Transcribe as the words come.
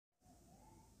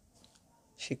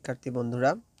শিক্ষার্থী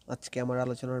বন্ধুরা, আজকে আমার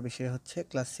আলোচনার বিষয় হচ্ছে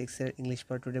ক্লাস 6 এর ইংলিশ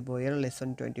ফর টুডে বইয়ের lesson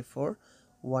 24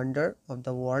 wonder of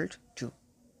the world 2।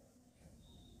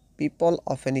 People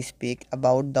often speak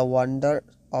about the wonder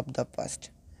of the past.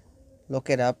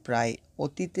 লোকেরা প্রায়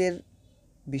অতীতের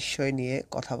বিস্ময় নিয়ে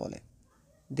কথা বলে।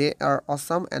 দে আর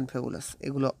অসাম অ্যান্ড ফেবুলাস।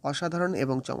 এগুলো অসাধারণ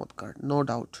এবং চমৎকার, নো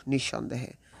ডাউট,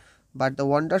 নিঃসন্দেহে। But the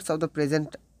wonders of the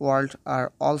present world are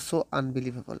also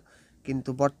unbelievable. কিন্তু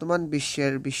বর্তমান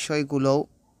বিশ্বের বিস্ময়গুলোও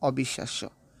অবিশ্বাস্য।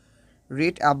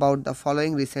 Read about the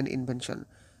following recent invention.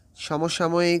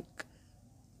 সমসাময়িক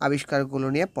আবিষ্কারগুলো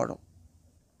নিয়ে পড়ো।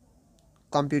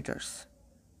 Computers.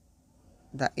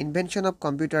 The invention of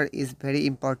computer is very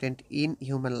important in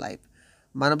human life.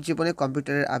 মানব জীবনে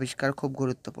কম্পিউটারের আবিষ্কার খুব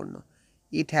গুরুত্বপূর্ণ।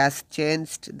 It has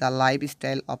changed the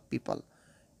lifestyle of people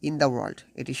in the world.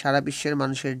 এটি সারা বিশ্বের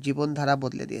মানুষের জীবনধারা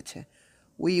বদলে দিয়েছে।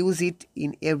 We use it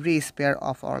in every spare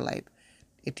of our life.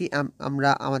 এটি আমরা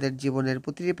আমাদের জীবনের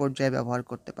প্রতিটি পর্যায়ে ব্যবহার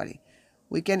করতে পারি।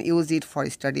 We can use it for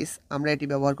studies. আমরা এটি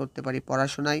ব্যবহার করতে পারি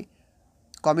পড়াশোনায়,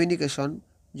 কমিউনিকেশন,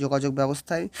 যোগাযোগ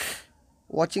ব্যবস্থায়,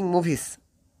 ওয়াচিং মুভিস,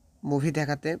 মুভি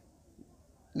দেখাতে,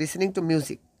 লিসেনিং টু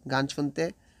মিউজিক, গান শুনতে,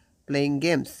 প্লেয়িং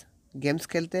গেমস, গেমস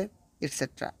খেলতে,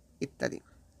 এটসেট্রা ইত্যাদি।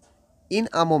 ইন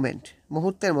আ মোমেন্ট,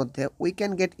 মুহূর্তের মধ্যে, we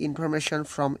can get information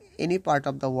from any part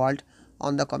of the world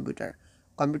on the computer.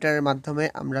 কম্পিউটারের মাধ্যমে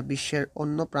আমরা বিশ্বের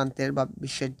অন্য প্রান্তের বা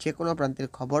বিশ্বের যে কোনো প্রান্তের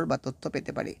খবর বা তথ্য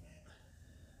পেতে পারি।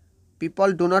 People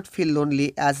do not feel lonely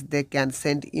as they can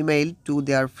send email to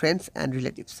their friends and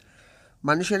relatives.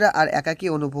 মানুষেরা আর একাকী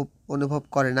অনুভব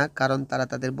করে না, কারণ তারা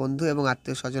তাদের বন্ধু এবং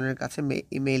আত্মীয় স্বজনের কাছে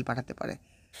ইমেইল পাঠাতে পারে।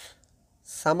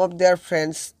 সাম of their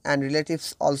friends and relatives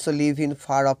also live in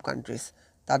far off countries.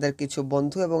 তাদের কিছু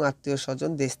বন্ধু এবং আত্মীয়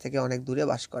স্বজন দেশ থেকে অনেক দূরে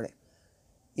বাস করে।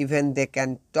 Even they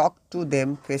can talk to them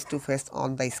face to face on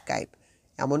the Skype.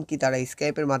 এমনকি তারা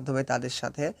স্কাইপের মাধ্যমে তাদের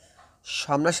সাথে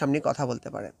সামনাসামনি কথা বলতে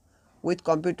পারে। With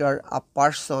computer a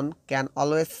person can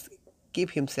always keep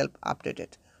himself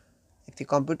updated. একটি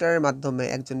কম্পিউটারের মাধ্যমে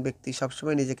একজন ব্যক্তি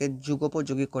সবসময় নিজেকে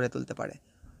যুগোপযোগী করে তুলতে পারে।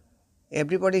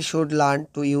 Everybody should learn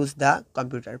to use the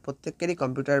computer. প্রত্যেকেরই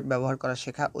কম্পিউটার ব্যবহার করা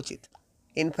শেখা উচিত।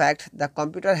 In fact the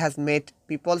computer has made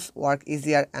people's work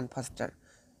easier and ফাস্টার।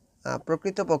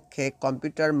 প্রকৃতপক্ষে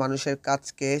কম্পিউটার মানুষের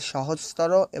কাজকে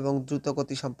সহজতর এবং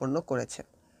দ্রুতগতি সম্পন্ন করেছে।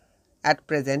 At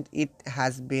present it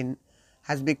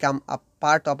has become a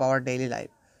part of our daily life.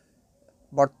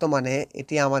 বর্তমানে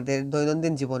এটি আমাদের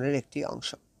দৈনন্দিন জীবনের একটি অংশ।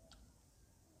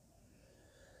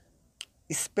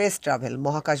 স্পেস ট্রাভেল,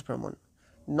 মহাকাশ ভ্রমণ।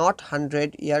 Not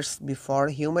 100 years before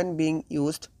human being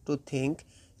used to think.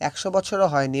 100 বছরও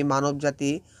হয়নি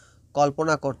মানবজাতি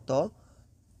কল্পনা করত,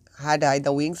 had I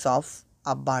the wings of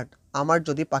a bird. আমার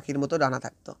যদি পাখির মতো ডানা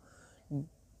থাকতো।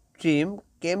 Dream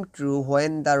came true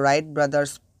when the right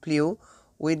brothers flew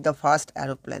with the first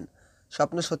aeroplane.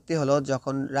 স্বপ্ন সত্যি হলো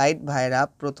যখন রাইট ভাইয়েরা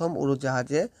প্রথম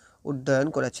উড়োজাহাজে উড্ডয়ন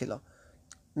করেছিল।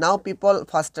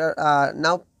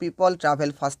 নাও people travel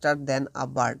ফাস্টার then a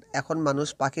bird. এখন মানুষ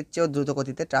পাখির চেয়েও দ্রুত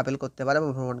গতিতে ট্রাভেল করতে পারে বা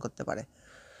ভ্রমণ করতে পারে।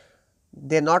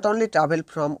 They not only travel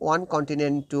from one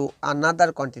continent to another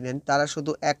continent. তারা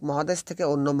শুধু এক মহাদেশ থেকে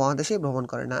অন্য মহাদেশেই ভ্রমণ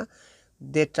করে না।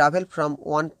 দে travel from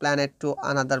one planet to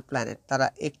another planet. তারা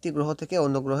একটি গ্রহ থেকে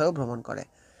অন্য গ্রহেও ভ্রমণ করে।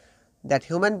 That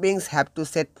human beings have to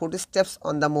set footsteps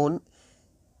on the moon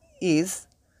is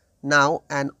now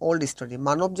an old story.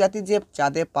 মানবজাতি যে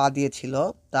চাঁদে পা দিয়েছিল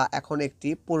তা এখন একটি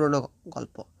পুরনো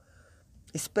গল্প।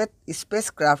 Space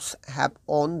crafts have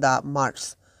won the Mars.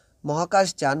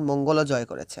 মহাকাশযান মঙ্গলও জয়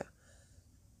করেছে।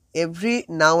 Every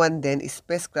now and then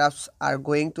space crafts are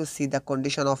going to C the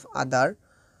condition of other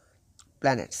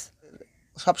planets.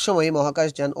 সবসময়ই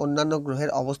মহাকাশযান অন্যান্য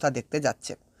গ্রহের অবস্থা দেখতে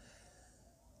যাচ্ছে।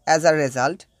 অ্যাজ আ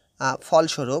রেজাল্ট,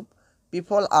 ফলস্বরূপ,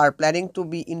 people are planning to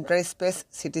B ইন্টারস্পেস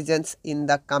citizens in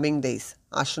the coming days.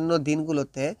 আসন্ন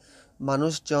দিনগুলোতে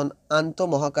মানুষজন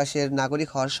আন্তঃমহাকাশের নাগরিক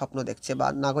হওয়ার স্বপ্ন দেখছে বা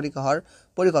নাগরিক হওয়ার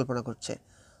পরিকল্পনা করছে।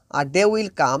 আর ডে উইল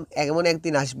কাম, এমন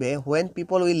একদিন আসবে, when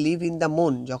people will live in the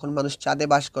moon, যখন মানুষ চাঁদে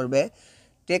বাস করবে,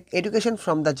 take education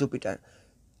from the Jupiter,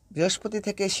 বৃহস্পতি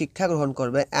থেকে শিক্ষা গ্রহণ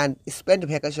করবে, and spend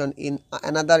vacation in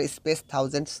another space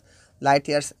thousands light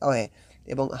years away,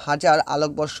 এবং হাজার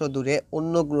আলোকবর্ষ দূরে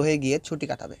অন্য গ্রহে গিয়ে ছুটি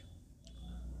কাটাবে।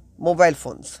 Mobile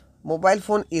phones. Mobile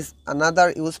phone is another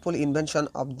useful invention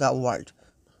of the world.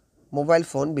 Mobile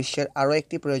phone বিশ্বের আরও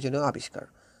একটি প্রয়োজনীয় আবিষ্কার।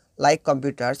 লাইক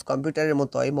কম্পিউটারের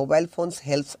মতোই mobile phones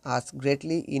helps us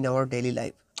greatly in our daily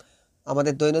life.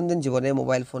 আমাদের দৈনন্দিন জীবনে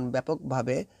মোবাইল ফোন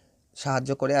ব্যাপকভাবে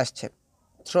সাহায্য করে আসছে।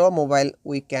 Throw mobile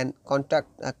we can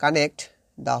connect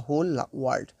the whole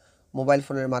world. Mobile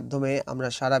ফোনের মাধ্যমে আমরা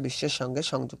সারা বিশ্বের সঙ্গে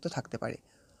সংযুক্ত থাকতে পারি।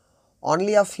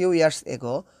 Only a few years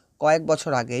ago, কয়েক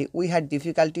বছর আগেই, we had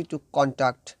difficulty to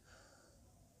contact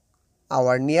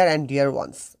hour near and deer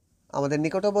once. আমাদের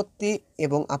নিকটবর্তী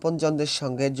এবং আপনজনদের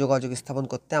সঙ্গে যোগাযোগ স্থাপন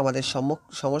করতে আমাদের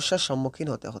সমস্যার সম্মুখীন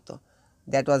হতে হতো।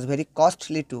 That was very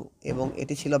costly two, এবং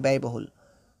এটি ছিল ব্যয়বহুল।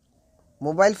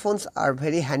 Mobile phones are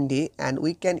very handy and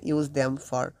we can use them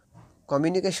for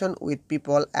communication with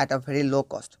people at a very low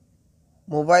cost.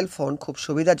 Mobile phone খুব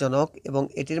সুবিধাজনক এবং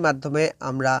এটির মাধ্যমে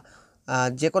আমরা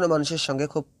যে কোনো মানুষের সঙ্গে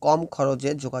খুব কম খরচে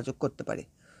যোগাযোগ করতে পারি।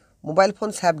 Mobile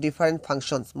phones have different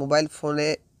functions. Mobile ফোনে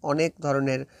অনেক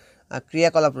ধরনের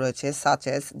ক্রিয়াকলাপ রয়েছে, সাচ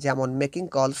এস যেমন মেকিং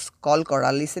কলস, কল করা,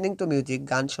 লিসেনিং টু মিউজিক,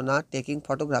 গান শোনা, টেকিং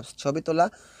ফটোগ্রাফস, ছবি তোলা,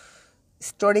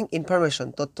 স্টোরিং ইনফরমেশন,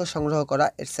 তথ্য সংগ্রহ করা,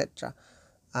 এটসেট্রা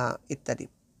ইত্যাদি।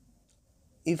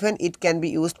 Even it can be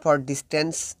used for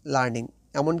distance learning.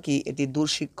 এমনকি এটি দূর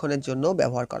শিক্ষণের জন্য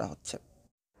ব্যবহার করা হচ্ছে।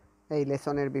 এই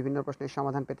লেসনের বিভিন্ন প্রশ্নের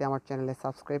সমাধান পেতে আমার চ্যানেলে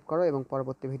সাবস্ক্রাইব করো এবং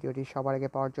পরবর্তী ভিডিওটি সবার আগে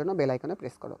পাওয়ার জন্য বেল আইকনে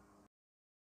প্রেস করো।